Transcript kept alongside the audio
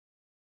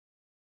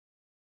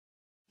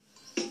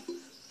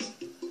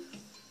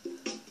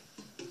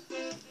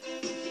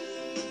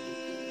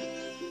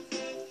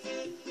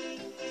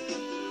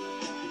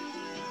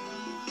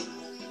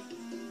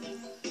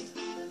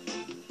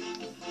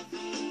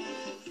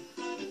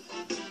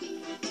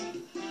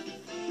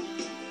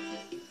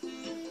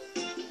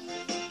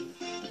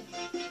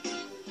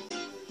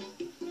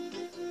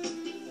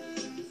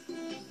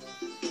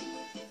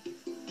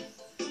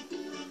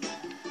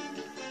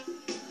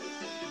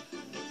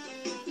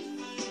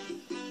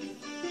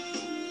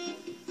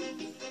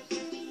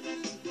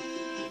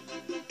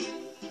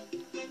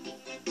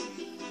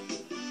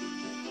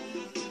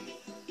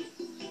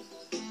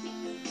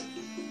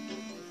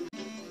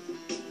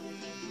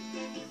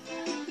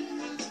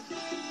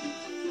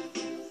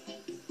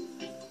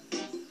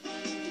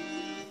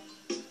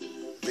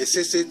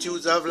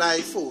Vicissitudes of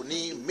life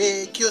only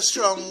make you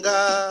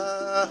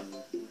stronger.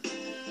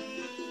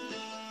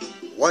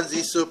 Once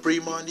the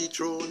supreme on the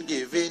throne,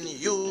 giving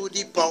you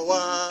the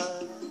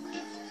power.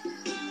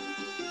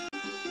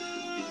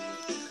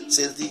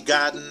 Since the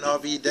Garden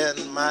of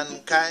Eden,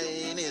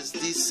 mankind is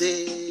the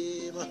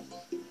same.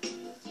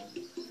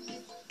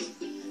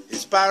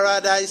 His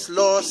paradise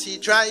lost, he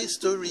tries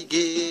to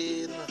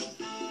regain.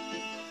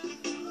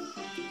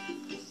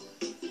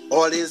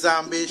 All his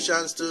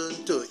ambitions turn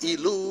to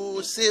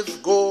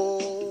elusive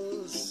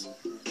goals.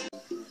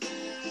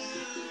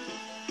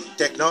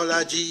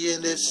 Technology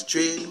in this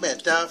strange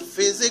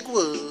metaphysic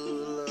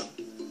world.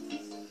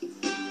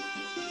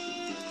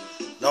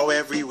 Now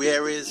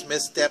everywhere is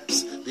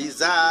missteps,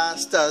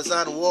 disasters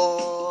and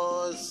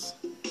wars.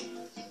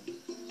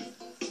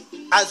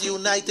 As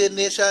United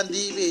Nations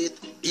debate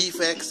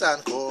effects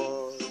and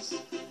cause.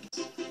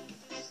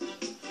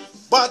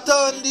 But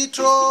on the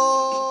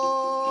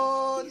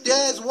throne,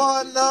 there's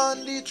one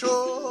on the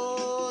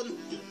throne,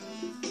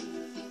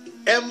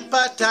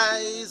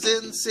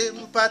 empathizing,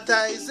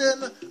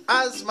 sympathizing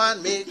as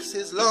man makes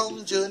his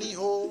long journey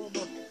home.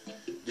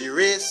 The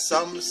race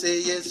some say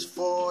is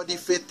for the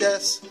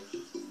fittest,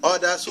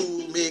 others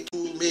who make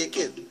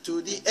it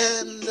to the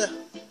end.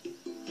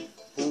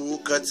 Who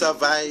could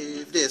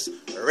survive this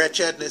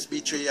wretchedness,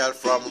 betrayal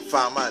from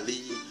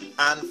family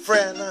and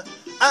friend?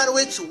 And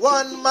which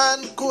one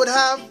man could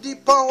have the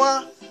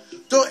power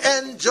to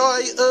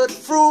enjoy earth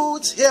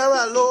fruits here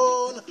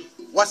alone?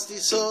 What's the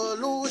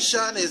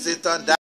solution? Is it on that?